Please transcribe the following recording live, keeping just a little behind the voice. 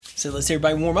So let's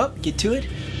everybody warm up, get to it.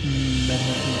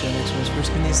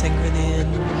 First, can they sing for the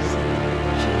end?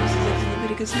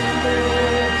 Leviticus Numbers.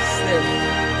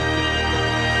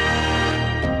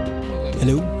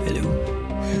 Hello, hello.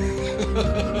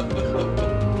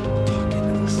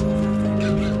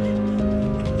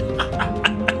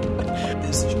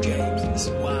 This is James. This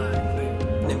is why.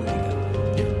 Then we can go.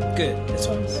 Yeah, good. That's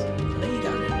what I was. I think you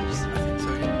got it. I think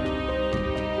so.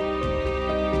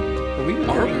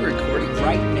 Are we recording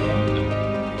right now?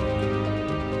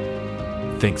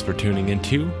 Thanks for tuning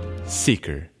into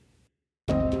Seeker.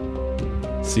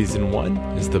 Season 1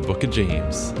 is the Book of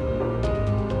James.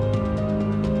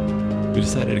 We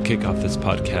decided to kick off this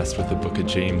podcast with the Book of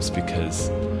James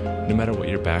because no matter what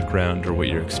your background or what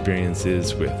your experience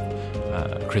is with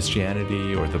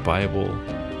Christianity or the Bible,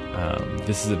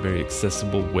 this is a very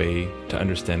accessible way to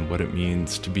understand what it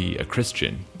means to be a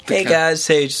Christian. Hey guys,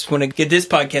 just want to get this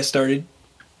podcast started.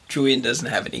 Julian doesn't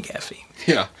have any caffeine.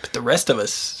 Yeah. But the rest of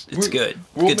us, it's good.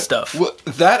 Good stuff. Well,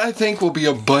 that, I think, will be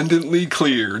abundantly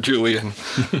clear, Julian.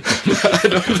 I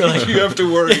don't think you have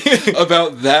to worry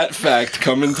about that fact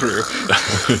coming through.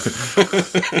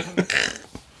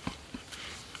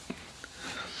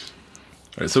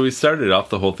 All right, so we started off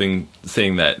the whole thing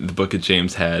saying that the Book of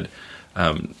James had,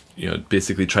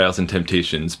 basically trials and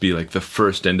temptations be like the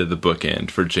first end of the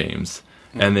bookend for James.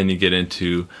 Mm-hmm. And then you get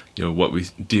into, what we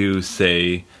do,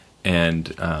 say, and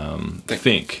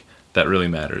think that really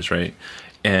matters, right?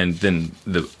 And then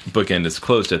the bookend is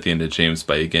closed at the end of James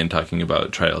by again talking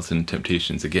about trials and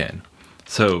temptations again.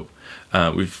 So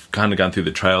we've kind of gone through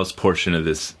the trials portion of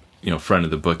this, front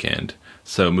of the bookend.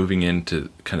 So moving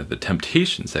into kind of the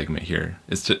temptation segment here,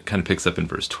 it kind of picks up in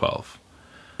verse 12.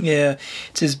 Yeah,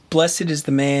 it says, "Blessed is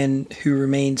the man who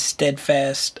remains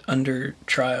steadfast under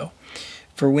trial.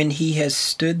 For when he has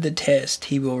stood the test,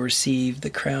 he will receive the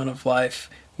crown of life,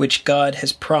 which God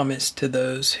has promised to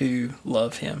those who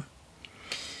love him."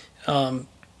 And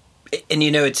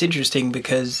it's interesting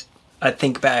because I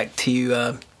think back to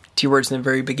your words in the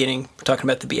very beginning, we're talking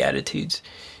about the Beatitudes.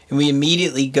 And we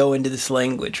immediately go into this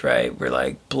language, right? We're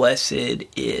like, blessed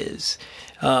is.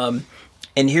 And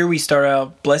here we start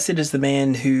out, blessed is the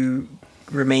man who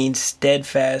remains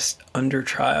steadfast under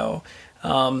trial.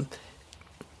 And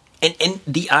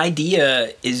the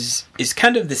idea is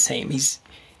kind of the same.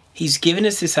 He's given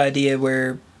us this idea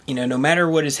where, no matter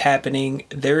what is happening,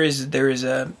 there's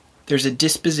a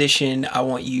disposition I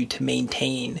want you to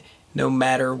maintain no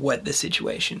matter what the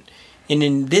situation. And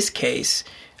in this case,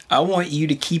 I want you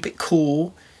to keep it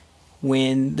cool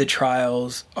when the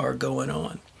trials are going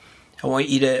on. I want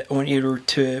you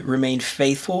to remain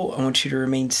faithful. I want you to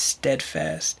remain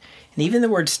steadfast. And even the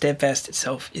word steadfast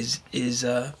itself is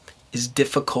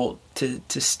difficult to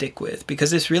stick with,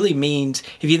 because this really means,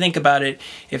 if you think about it,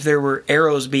 if there were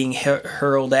arrows being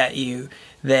hurled at you,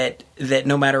 that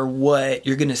no matter what,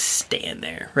 you're going to stand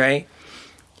there, right?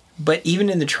 But even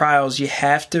in the trials, you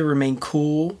have to remain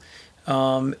cool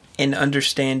and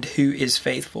understand who is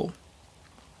faithful.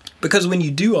 Because when you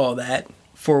do all that,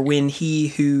 for when he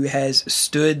who has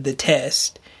stood the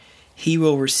test, he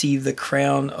will receive the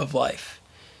crown of life.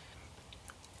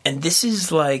 And this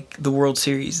is like the World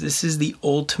Series. This is the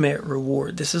ultimate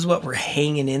reward. This is what we're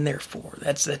hanging in there for.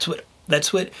 That's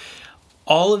what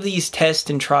all of these tests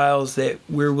and trials that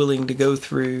we're willing to go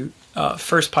through.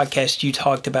 First podcast, you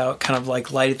talked about kind of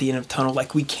like light at the end of the tunnel.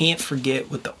 Like, we can't forget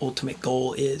what the ultimate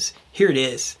goal is. Here it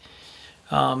is.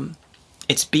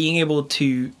 It's being able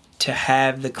to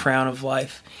have the crown of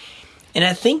life. And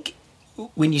I think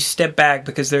when you step back,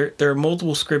 because there are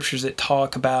multiple scriptures that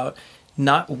talk about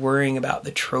not worrying about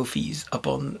the trophies up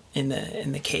in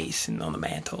the case and on the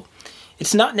mantle.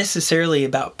 It's not necessarily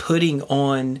about putting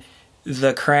on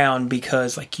the crown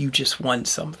because like you just won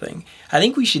something. I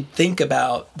think we should think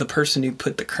about the person who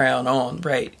put the crown on,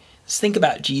 right? Let's think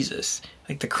about Jesus.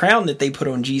 Like, the crown that they put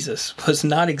on Jesus was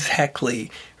not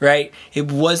exactly, right?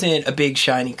 It wasn't a big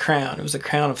shiny crown. It was a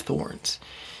crown of thorns.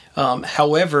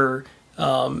 However,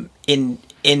 in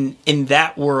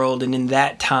that world and in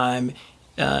that time,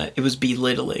 it was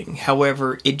belittling.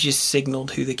 However, it just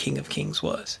signaled who the King of Kings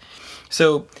was.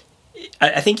 So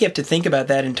I think you have to think about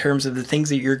that in terms of the things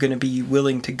that you're going to be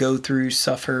willing to go through,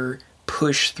 suffer,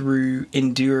 push through,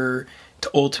 endure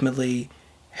to ultimately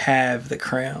have the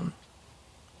crown.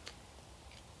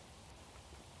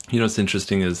 What's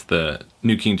interesting is the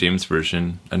New King James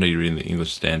Version. I know you're reading the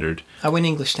English Standard. I went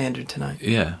English Standard tonight.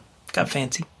 Yeah. Got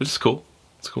fancy. Which is cool.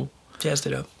 It's cool. Jazzed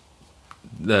it up.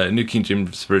 The New King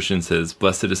James Version says,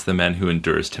 "Blessed is the man who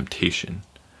endures temptation."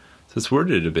 So it's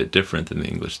worded a bit different than the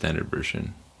English Standard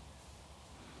Version.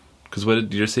 Because what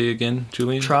did you say again,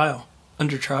 Julian? Trial.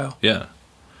 Under trial. Yeah.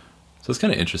 So it's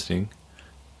kind of interesting.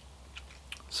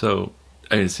 So,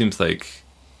 I mean, it seems like,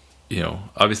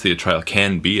 obviously a trial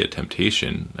can be a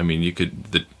temptation. I mean,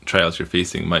 the trials you're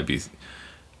facing might be,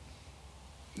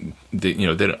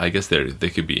 I guess they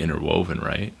could be interwoven,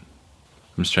 right?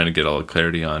 I'm just trying to get all the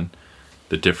clarity on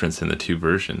the difference in the two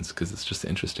versions, because it's just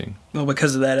interesting. Well,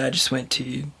 because of that, I just went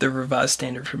to the Revised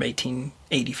Standard from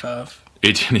 1885.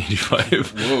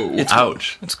 1885? Whoa.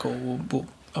 Ouch. It's cool.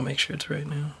 I'll make sure it's right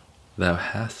now. Thou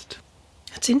hast.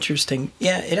 That's interesting.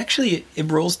 Yeah,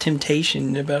 it rolls temptation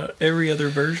in about every other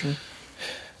version.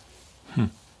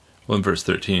 Well, in verse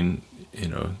 13,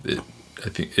 I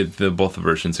think both the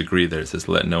versions agree there. It says,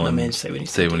 let no one say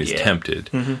when he's tempted.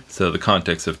 Mm-hmm. So the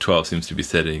context of 12 seems to be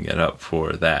setting it up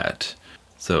for that.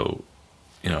 So,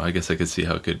 I guess I could see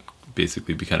how it could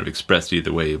basically be kind of expressed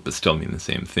either way, but still mean the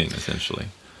same thing, essentially.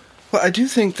 Well, I do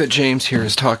think that James here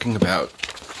is talking about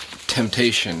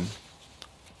temptation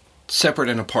separate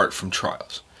and apart from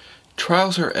trials.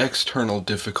 Trials are external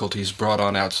difficulties brought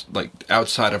on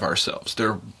outside of ourselves.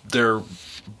 They're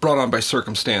brought on by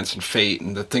circumstance and fate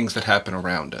and the things that happen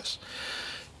around us.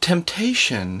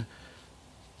 Temptation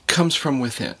comes from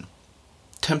within.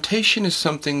 Temptation is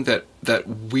something that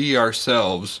we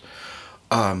ourselves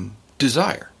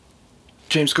desire.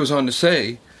 James goes on to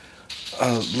say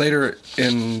later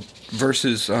in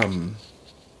verses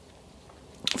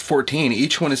 14,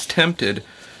 each one is tempted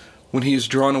when he is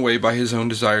drawn away by his own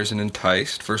desires and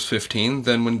enticed. Verse 15,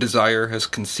 then when desire has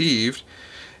conceived,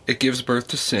 it gives birth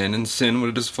to sin, and sin, when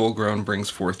it is full grown, brings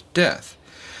forth death.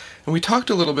 And we talked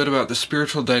a little bit about the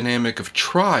spiritual dynamic of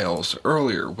trials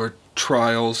earlier, where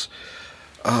trials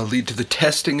lead to the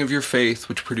testing of your faith,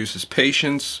 which produces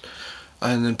patience,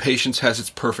 and then patience has its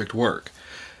perfect work.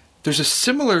 There's a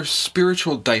similar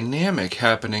spiritual dynamic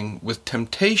happening with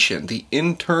temptation, the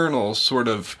internal sort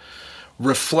of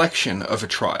reflection of a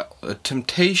trial. A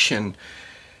temptation,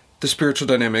 the spiritual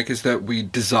dynamic is that we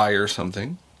desire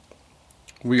something.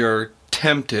 We are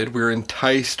tempted, we're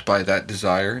enticed by that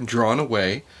desire and drawn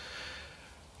away.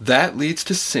 That leads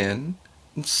to sin,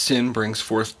 and sin brings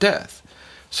forth death.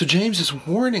 So James is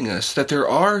warning us that there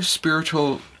are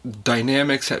spiritual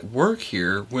dynamics at work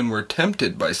here when we're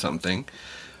tempted by something,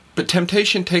 but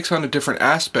temptation takes on a different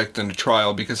aspect than a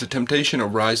trial because a temptation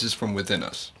arises from within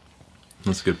us.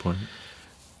 That's a good point.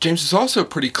 James is also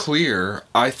pretty clear,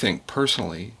 I think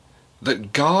personally,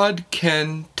 that God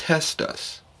can test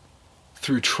us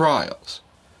through trials.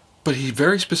 But he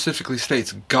very specifically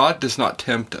states God does not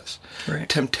tempt us. Right.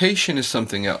 Temptation is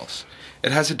something else.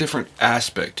 It has a different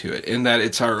aspect to it in that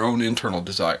it's our own internal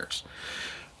desires.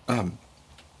 Yeah,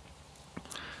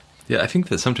 I think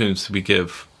that sometimes we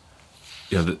give,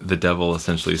 the devil,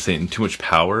 essentially Satan, too much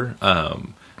power.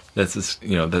 That's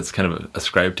kind of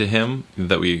ascribed to him,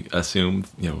 that we assume,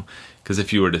 because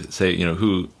if you were to say,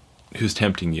 who's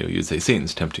tempting you, you'd say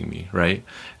Satan's tempting me, right?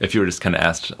 If you were just kind of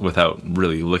asked without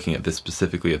really looking at this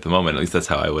specifically at the moment, at least that's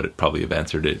how I would probably have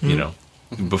answered it,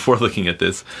 before looking at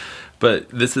this. But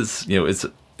this is,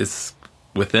 it's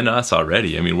within us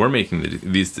already. I mean, we're making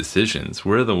these decisions.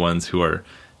 We're the ones who are,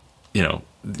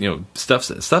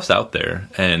 stuff's out there,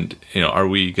 and are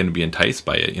we going to be enticed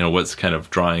by it? What's kind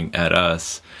of drawing at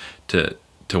us to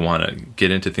want to get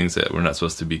into things that we're not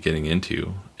supposed to be getting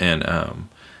into,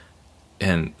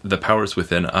 and the power's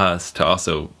within us to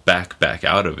also back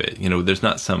out of it. There's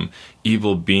not some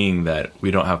evil being that we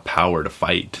don't have power to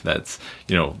fight that's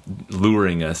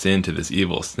luring us into this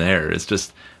evil snare. It's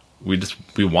just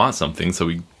we want something, so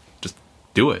we just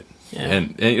do it. Yeah.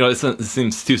 And it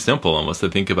seems too simple almost to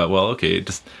think about, well, okay,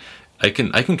 just I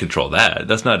can control that.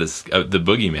 That's not as the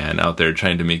boogeyman out there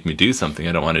trying to make me do something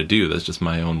I don't want to do. That's just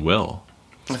my own will.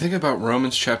 I think about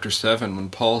Romans chapter 7 when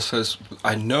Paul says,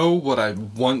 I know what I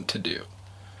want to do.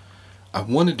 I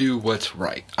want to do what's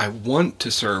right. I want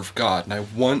to serve God, and I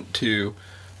want to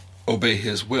obey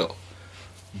his will.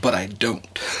 But I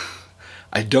don't.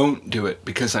 I don't do it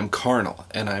because I'm carnal,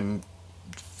 and I'm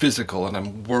physical, and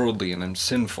I'm worldly, and I'm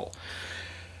sinful.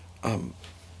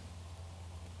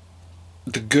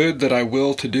 The good that I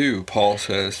will to do, Paul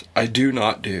says, I do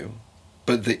not do.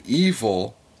 But the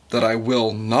evil that I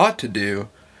will not to do,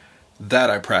 that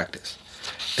I practice.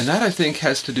 And that, I think,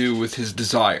 has to do with his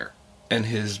desire and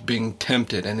his being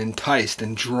tempted and enticed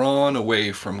and drawn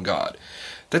away from God.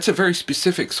 That's a very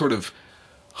specific sort of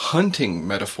hunting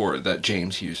metaphor that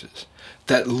James uses.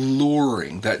 That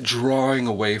luring, that drawing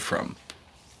away from,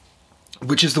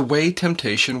 which is the way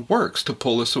temptation works to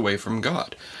pull us away from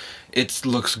God. It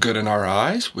looks good in our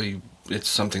eyes. It's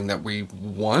something that we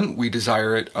want. We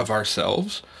desire it of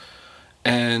ourselves.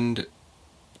 And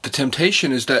the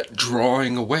temptation is that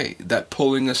drawing away, that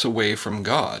pulling us away from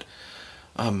God.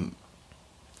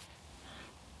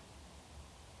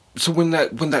 So when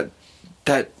that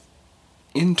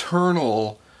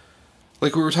internal,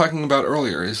 like we were talking about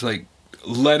earlier, is like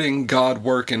letting God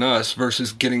work in us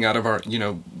versus getting out of our,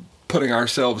 putting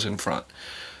ourselves in front.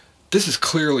 This is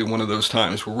clearly one of those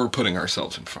times where we're putting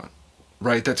ourselves in front,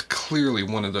 right? That's clearly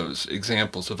one of those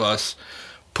examples of us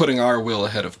putting our will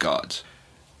ahead of God's.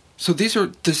 So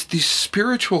these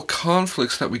spiritual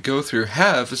conflicts that we go through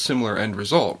have a similar end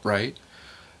result, right?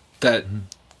 That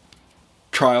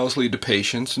trials lead to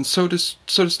patience, and so does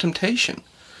temptation.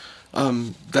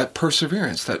 That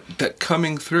perseverance, that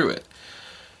coming through it.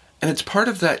 And it's part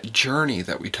of that journey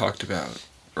that we talked about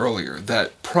earlier,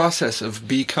 that process of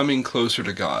becoming closer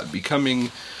to God,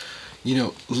 becoming,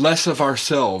 less of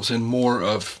ourselves and more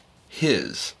of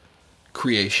His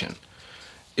creation,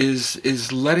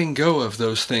 is letting go of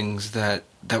those things that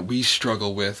we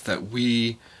struggle with, that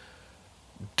we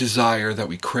desire, that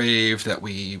we crave, that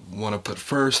we want to put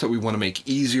first, that we want to make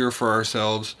easier for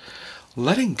ourselves.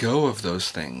 Letting go of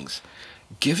those things,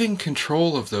 giving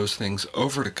control of those things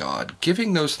over to God,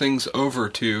 giving those things over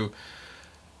to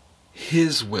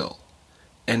His will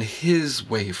and His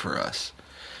way for us.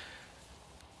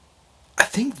 I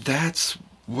think that's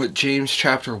what James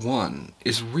chapter 1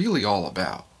 is really all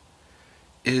about,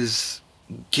 is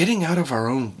getting out of our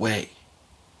own way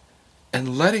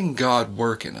and letting God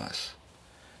work in us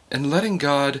and letting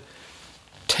God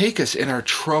take us in our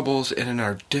troubles and in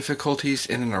our difficulties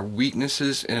and in our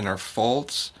weaknesses and in our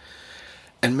faults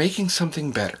and making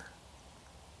something better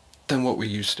than what we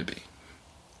used to be.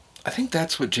 I think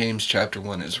that's what James chapter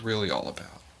 1 is really all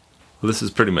about. Well, this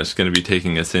is pretty much going to be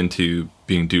taking us into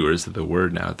being doers of the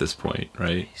word now at this point,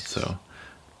 right? So,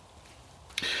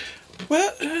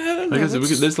 well, I don't know. There's a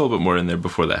little bit more in there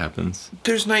before that happens.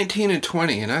 There's 19 and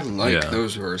 20, and I like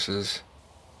those verses.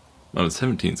 Oh,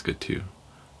 17 is good too.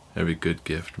 Every good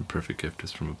gift and perfect gift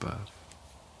is from above.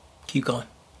 Keep going.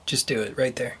 Just do it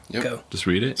right there. Yep. Go. Just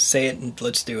read it. Say it and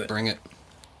let's do it. Bring it.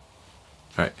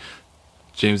 All right.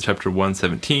 James chapter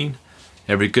 1:17.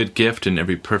 Every good gift and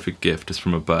every perfect gift is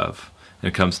from above,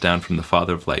 and comes down from the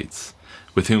Father of lights,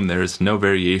 with whom there is no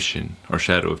variation or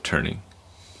shadow of turning.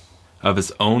 Of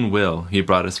His own will He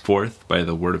brought us forth by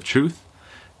the word of truth,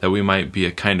 that we might be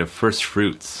a kind of first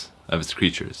fruits of His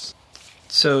creatures.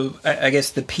 So I guess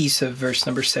the piece of verse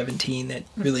number 17 that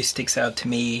really sticks out to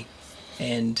me,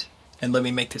 and let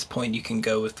me make this point, you can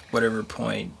go with whatever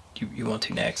point you want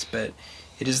to next, but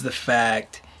it is the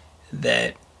fact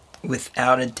that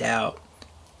without a doubt,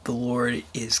 the Lord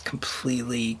is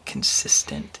completely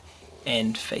consistent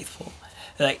and faithful.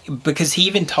 Because He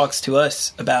even talks to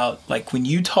us about, when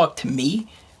you talk to me,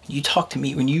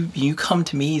 when you come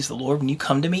to me as the Lord, when you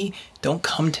come to me, don't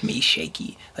come to me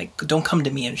shaky. Don't come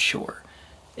to me unsure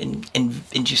and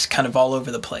just kind of all over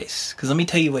the place. Because let me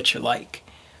tell you what you're like.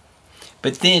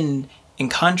 But then, in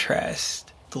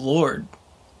contrast, the Lord,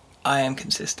 I am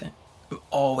consistent. I'm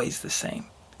always the same.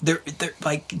 They're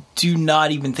do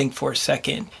not even think for a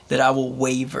second that I will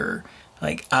waver.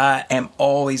 I am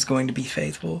always going to be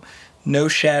faithful. No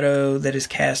shadow that is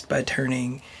cast by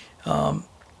turning,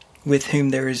 with whom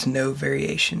there is no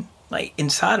variation.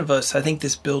 Inside of us, I think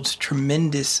this builds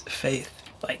tremendous faith.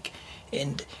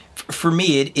 And for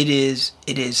me, it is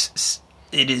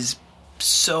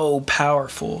so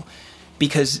powerful,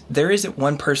 because there isn't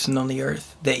one person on the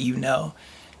earth that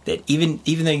that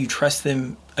even though you trust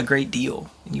them a great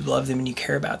deal and you love them and you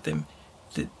care about them,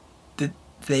 that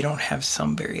they don't have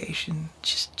some variation,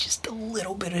 just a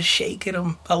little bit of shake in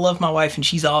them. I love my wife and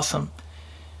she's awesome,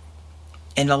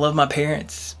 and I love my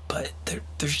parents, but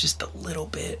there's just a little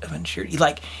bit of uncertainty.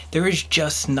 There is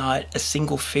just not a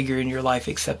single figure in your life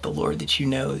except the Lord that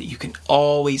you can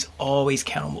always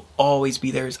count on, will always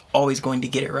be there, is always going to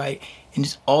get it right, and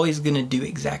is always going to do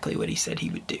exactly what He said He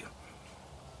would do.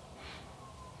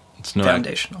 It's no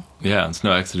foundational. It's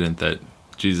no accident that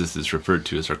Jesus is referred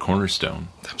to as our cornerstone.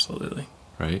 Absolutely.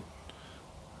 Right?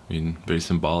 I mean, very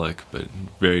symbolic, but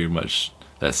very much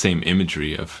that same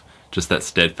imagery of just that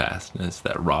steadfastness,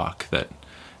 that rock, that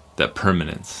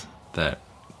permanence that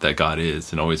God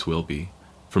is and always will be,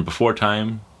 from before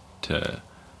time to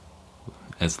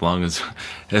as long as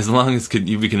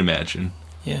we can imagine.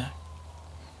 Yeah.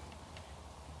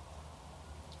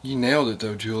 You nailed it,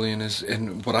 though, Julian.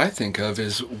 And what I think of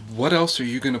is, what else are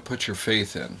you going to put your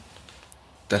faith in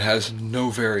that has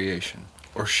no variation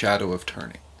or shadow of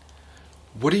turning?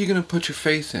 What are you going to put your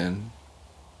faith in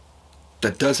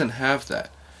that doesn't have that?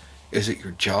 Is it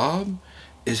your job?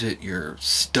 Is it your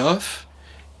stuff?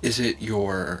 Is it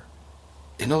your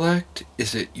intellect?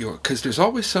 Is it because there's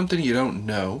always something you don't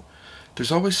know.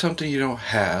 There's always something you don't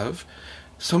have.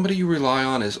 Somebody you rely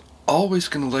on is always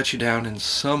going to let you down in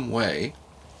some way.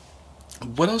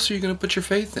 What else are you going to put your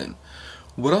faith in?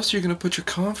 What else are you going to put your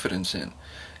confidence in?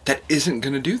 That isn't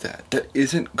going to do that. That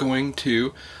isn't going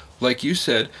to, like you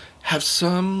said, have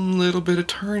some little bit of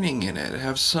turning in it,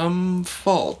 have some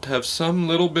fault, have some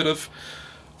little bit of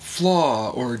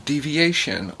flaw or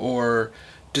deviation or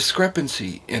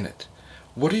discrepancy in it.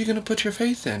 What are you going to put your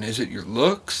faith in? Is it your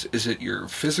looks? Is it your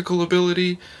physical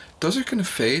ability? Those are going to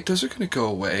fade. Those are going to go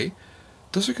away.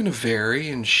 Those are going to vary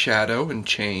and shadow and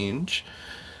change.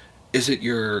 Is it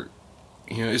your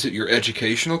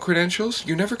educational credentials?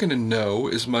 You're never going to know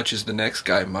as much as the next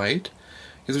guy might.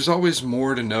 There's always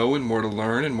more to know and more to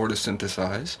learn and more to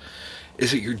synthesize.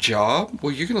 Is it your job?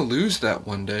 Well, you're going to lose that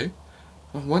one day.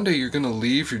 One day you're going to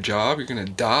leave your job. You're going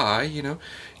to die, You're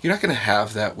not going to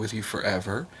have that with you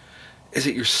forever. Is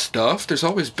it your stuff? There's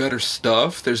always better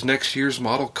stuff. There's next year's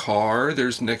model car.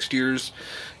 There's next year's,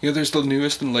 there's the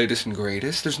newest and latest and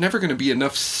greatest. There's never going to be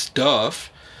enough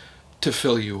stuff to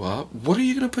fill you up. What are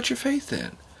you going to put your faith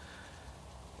in?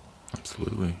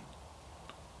 Absolutely.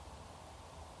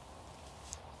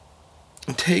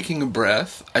 And taking a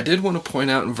breath, I did want to point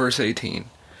out in verse 18,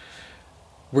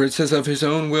 where it says, of his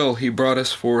own will he brought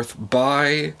us forth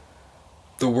by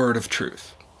the word of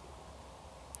truth.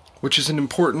 Which is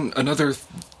another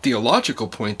theological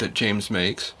point that James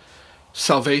makes.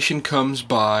 Salvation comes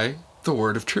by the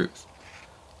word of truth.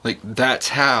 That's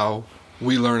how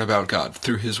we learn about God,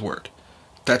 through his word.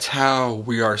 That's how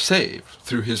we are saved,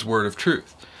 through his word of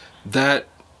truth. That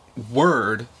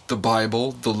word, the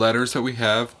Bible, the letters that we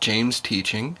have, James'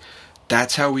 teaching,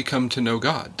 that's how we come to know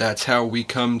God. That's how we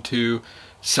come to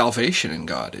salvation in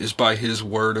God, is by his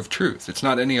word of truth. It's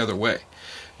not any other way.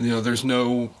 There's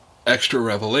no extra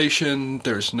revelation,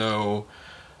 there's no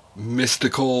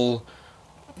mystical,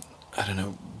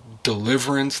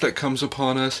 deliverance that comes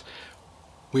upon us.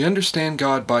 We understand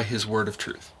God by his word of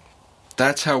truth.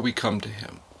 That's how we come to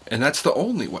him. And that's the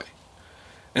only way.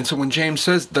 And so when James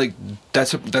says,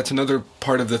 that's another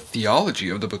part of the theology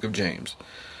of the book of James.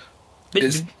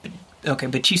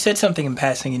 But you said something in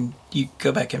passing, and you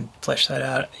go back and flesh that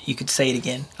out. You could say it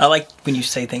again. I like when you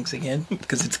say things again,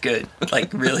 because it's good.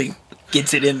 Really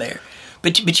gets it in there.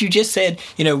 But you just said,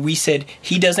 we said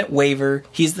he doesn't waver.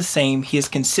 He's the same. He is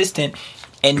consistent.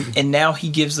 And now he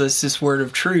gives us this word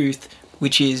of truth,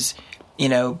 which is,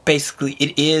 basically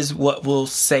it is what will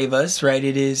save us, right?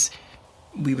 It is,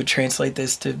 we would translate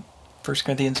this to 1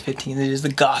 Corinthians 15. It is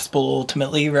the gospel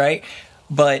ultimately, right?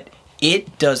 But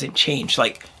it doesn't change.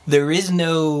 There is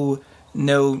no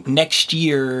next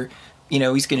year,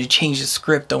 he's going to change the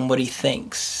script on what he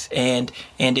thinks. And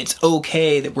it's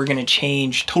okay that we're going to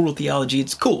change total theology.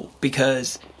 It's cool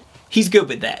because he's good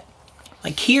with that.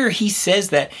 Here he says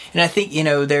that. And I think,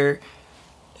 there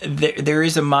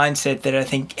is a mindset that I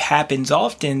think happens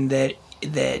often that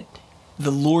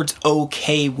the Lord's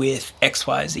okay with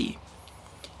XYZ.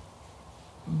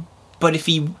 But if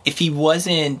he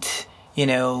wasn't,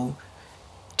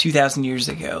 2,000 years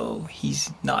ago,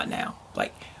 he's not now.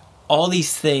 All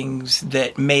these things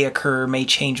that may occur may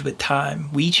change with time.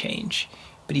 We change,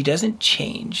 but he doesn't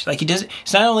change.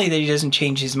 It's not only that he doesn't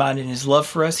change his mind in his love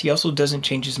for us, he also doesn't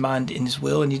change his mind in his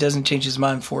will, and he doesn't change his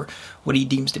mind for what he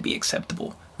deems to be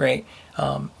acceptable, right?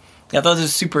 I thought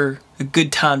this was a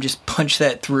good time, just punch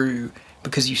that through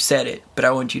because you said it, but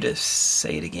I want you to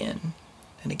say it again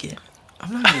and again.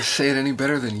 I'm not going to say it any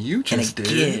better than you just and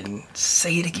did. Again.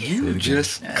 Say it again. You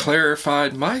just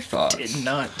clarified my thoughts. Did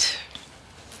not.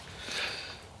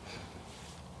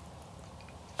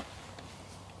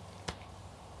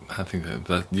 I think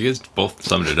that you guys both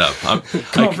summed it up.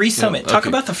 Come on, re-sum it. Talk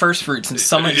about the first fruits and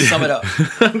sum it up.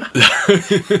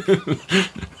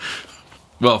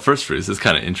 Well, first fruits is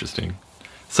kind of interesting.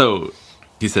 So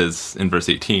he says in verse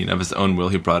 18, of his own will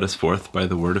he brought us forth by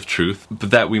the word of truth,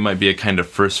 but that we might be a kind of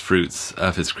first fruits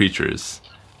of his creatures.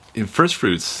 First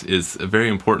fruits is a very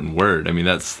important word.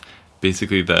 That's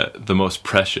basically the most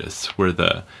precious,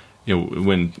 where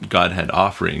when God had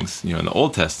offerings, in the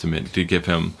Old Testament to give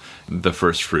him the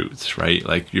first fruits, right?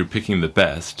 You're picking the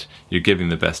best, you're giving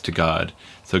the best to God.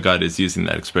 So God is using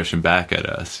that expression back at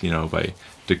us, by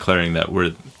declaring that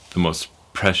we're the most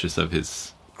precious of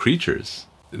his creatures.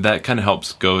 That kind of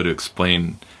helps go to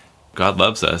explain God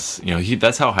loves us.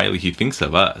 That's how highly he thinks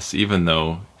of us, even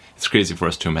though it's crazy for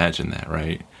us to imagine that,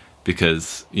 right?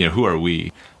 Because, who are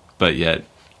we? But yet,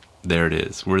 there it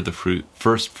is. We're the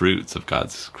first fruits of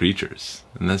God's creatures.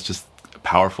 And that's just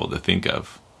powerful to think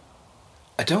of.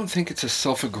 I don't think it's a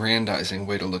self-aggrandizing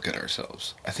way to look at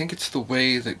ourselves. I think it's the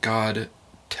way that God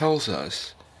tells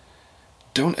us,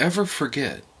 don't ever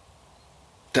forget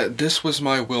that this was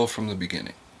my will from the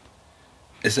beginning.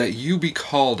 is that you be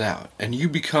called out and you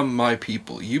become my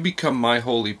people. You become my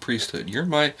holy priesthood. You're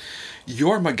my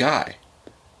guy,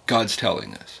 God's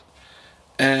telling us.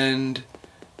 And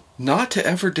not to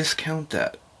ever discount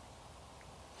that.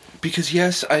 Because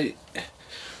yes,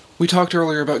 we talked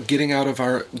earlier about getting out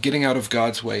of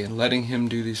God's way and letting him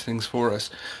do these things for us.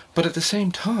 But at the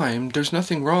same time, there's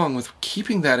nothing wrong with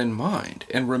keeping that in mind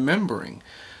and remembering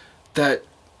that,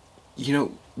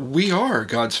 we are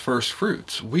God's first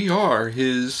fruits. We are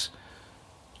his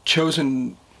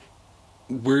chosen,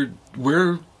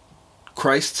 we're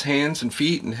Christ's hands and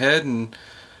feet and head, and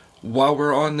while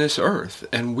we're on this earth,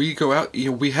 and we go out,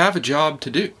 we have a job to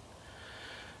do.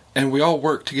 And we all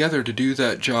work together to do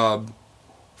that job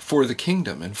for the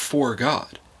kingdom and for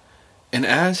God. And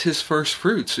as his first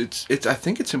fruits, I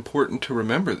think it's important to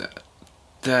remember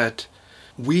that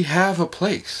we have a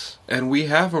place and we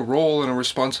have a role and a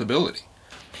responsibility.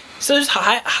 So there's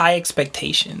high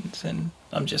expectations, and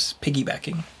I'm just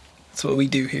piggybacking. That's what we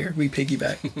do here. We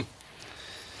piggyback.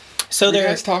 So Three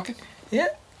guys talking? Yeah,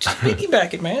 just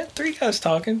piggyback it, man. 3 guys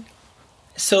talking.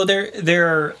 So there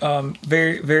are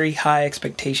very, very high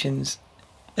expectations.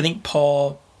 I think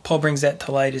Paul brings that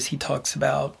to light as he talks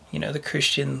about, the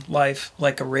Christian life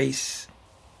like a race.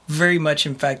 Very much,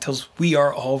 in fact, tells we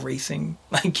are all racing.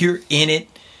 Like, you're in it.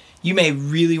 You may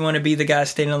really want to be the guy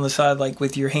standing on the side, like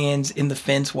with your hands in the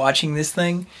fence watching this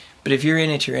thing. But if you're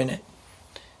in it, you're in it.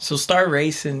 So start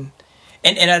racing.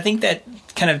 And I think that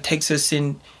kind of takes us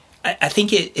in. I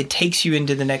think it takes you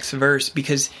into the next verse,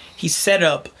 because he's set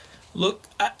up. Look,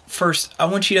 first, I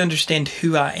want you to understand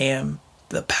who I am,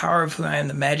 the power of who I am,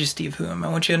 the majesty of who I am. I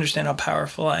want you to understand how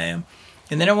powerful I am.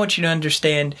 And then I want you to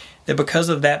understand that because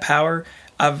of that power,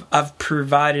 I've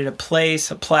provided a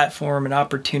place, a platform, an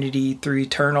opportunity through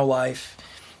eternal life.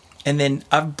 And then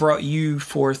I've brought you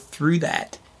forth through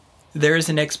that. There is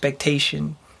an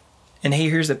expectation. And hey,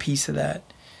 here's a piece of that.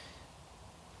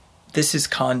 This is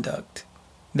conduct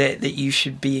that you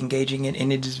should be engaging in,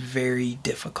 and it is very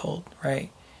difficult, right?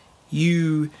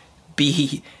 You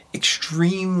be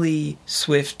extremely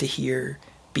swift to hear,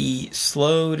 be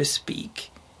slow to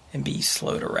speak, and be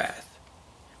slow to wrath.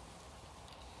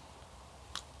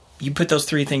 You put those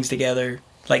 3 things together,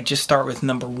 like just start with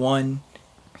number 1,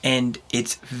 and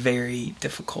it's very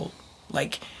difficult.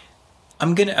 Like,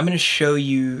 I'm gonna show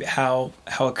you how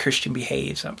a Christian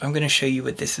behaves. I'm gonna show you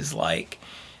what this is like.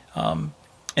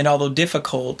 And although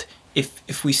difficult,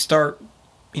 if we start,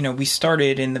 we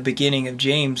started in the beginning of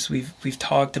James. We've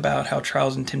talked about how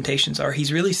trials and temptations are.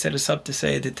 He's really set us up to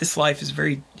say that this life is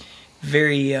very,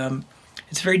 very.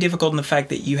 It's very difficult in the fact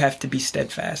that you have to be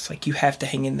steadfast. Like, you have to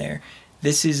hang in there.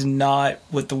 This is not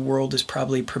what the world is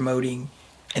probably promoting,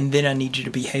 and then I need you to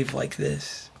behave like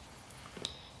this.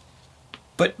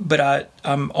 But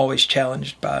I'm always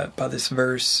challenged by this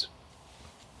verse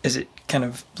as it kind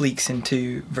of leaks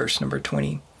into verse number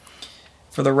 20.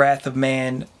 For the wrath of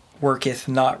man worketh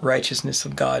not righteousness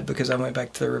of God, because I went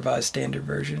back to the Revised Standard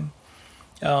Version.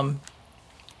 That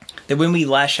when we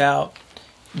lash out,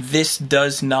 this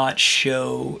does not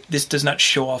show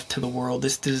off to the world.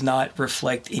 This does not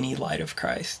reflect any light of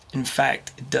Christ. In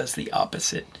fact, it does the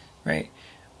opposite, right?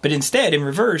 But instead, in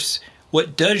reverse,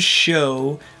 what does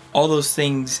show all those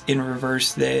things in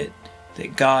reverse, that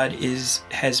God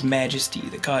has majesty,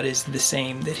 that God is the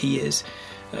same, that he is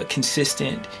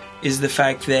consistent, is the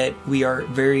fact that we are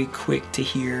very quick to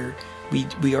hear.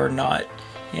 We are not,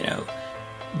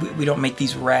 we don't make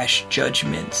these rash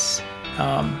judgments,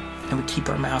 and we keep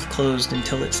our mouth closed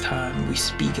until it's time. We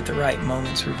speak at the right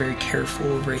moments. We're very careful,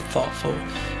 we're very thoughtful,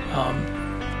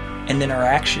 and then our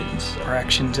actions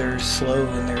are slow,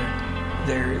 and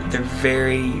they're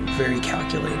very, very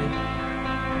calculated.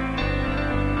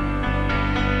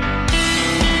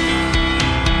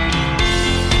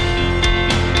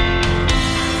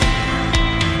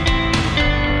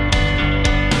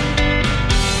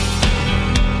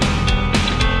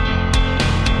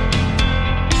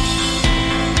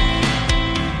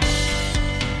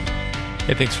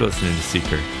 Hey, thanks for listening to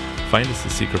Seeker. Find us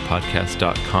at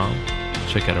seekerpodcast.com.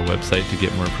 Check out our website to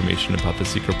get more information about the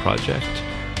Seeker Project.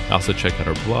 Also check out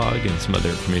our blog and some other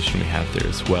information we have there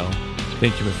as well.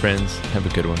 Thank you, my friends. Have a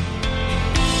good one.